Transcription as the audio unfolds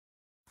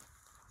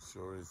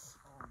Sure is.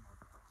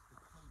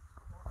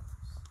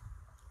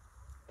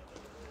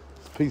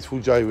 It's peaceful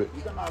Jaywick.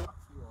 You don't know how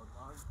lucky you are,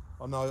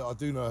 though. I know, I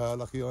do know how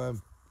lucky I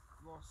am.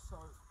 You are so...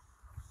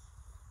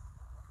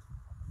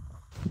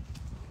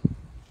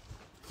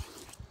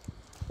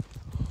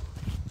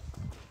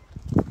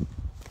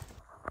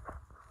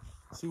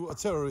 See what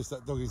a terrorist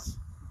that dog is.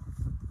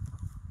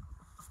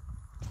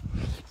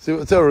 See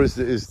what a terrorist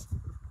it is.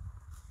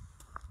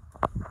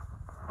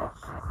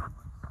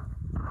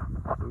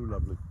 So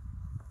lovely.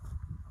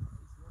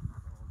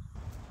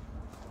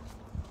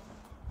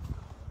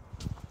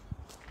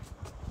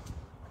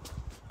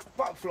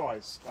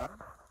 Butterflies.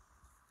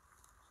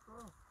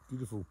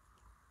 Beautiful.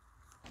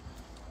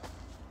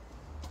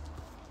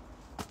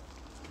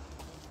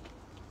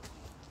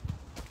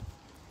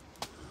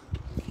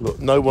 Look,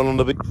 no one on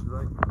the beach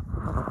today.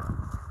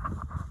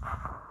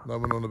 No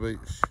one on the beach.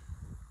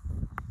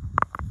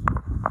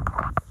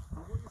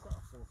 What is that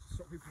for? To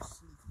stop people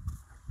sleeping?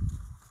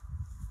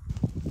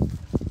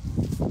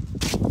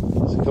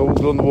 Let's go walk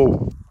on the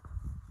wall.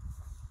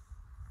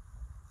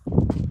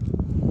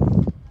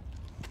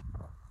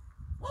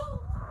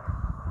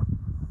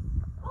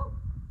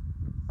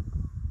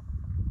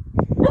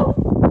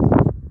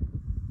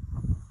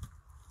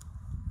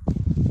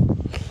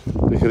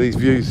 Look at these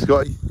views,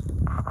 Scotty.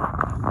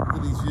 Look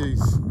at these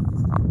views.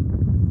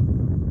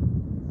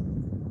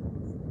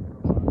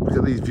 Look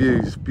at these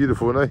views.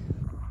 Beautiful, aren't they?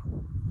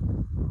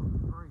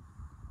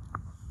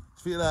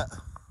 Feel that.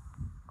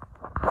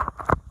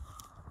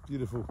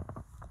 Beautiful.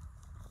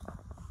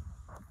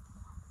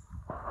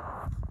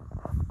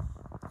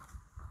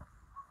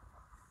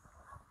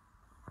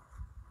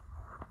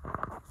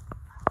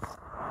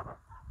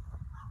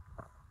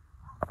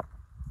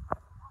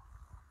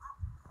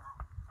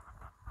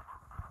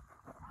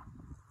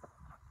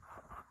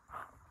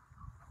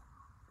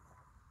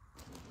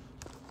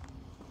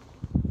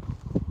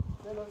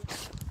 Hello.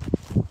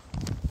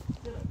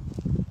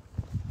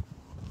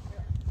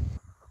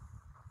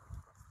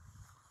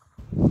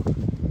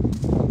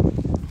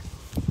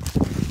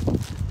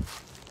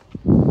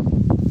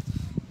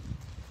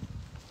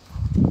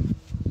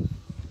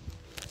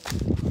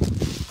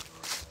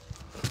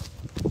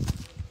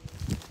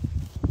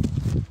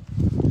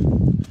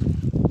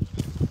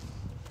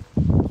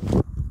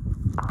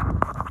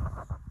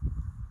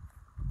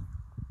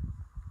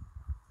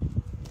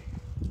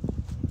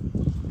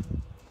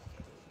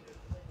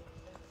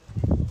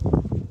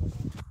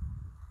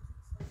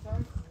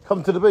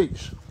 Come to the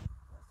beach.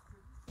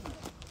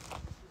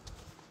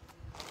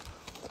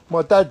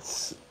 My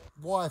dad's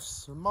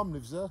wife's mum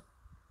lives there.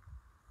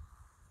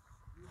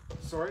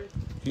 Sorry?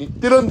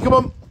 Dylan, come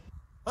on.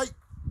 Hey.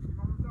 Your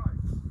mum and dad?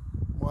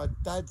 My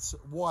dad's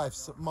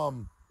wife's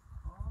mum.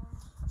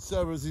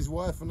 Sarah's his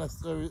wife, and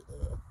that's where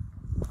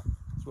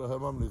her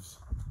mum lives.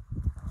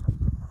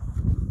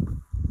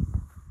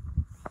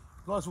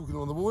 Nice walking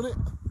along the wall, isn't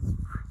it?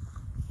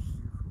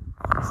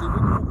 See,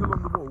 when you walk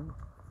along the wall,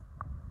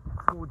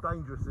 it's more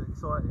dangerous and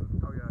exciting.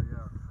 Oh, yeah,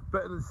 yeah.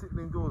 Better than sitting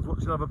indoors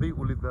watching other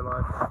people live their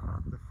life.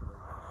 Definitely.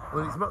 I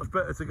mean, it's much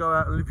better to go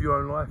out and live your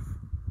own life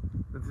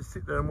than to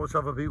sit there and watch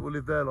other people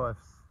live their lives.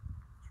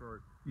 True.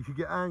 You could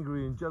get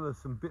angry and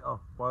jealous and bitter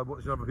by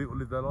watching other people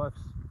live their lives.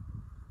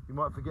 You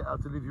might forget how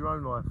to live your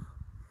own life.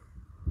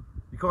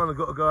 You kind of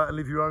got to go out and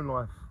live your own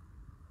life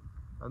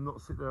and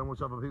not sit there and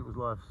watch other people's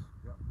lives.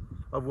 Yep.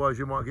 Otherwise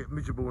you might get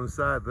miserable and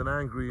sad and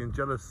angry and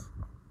jealous.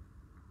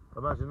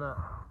 Imagine that.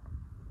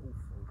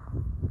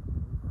 Awful.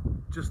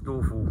 Just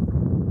awful.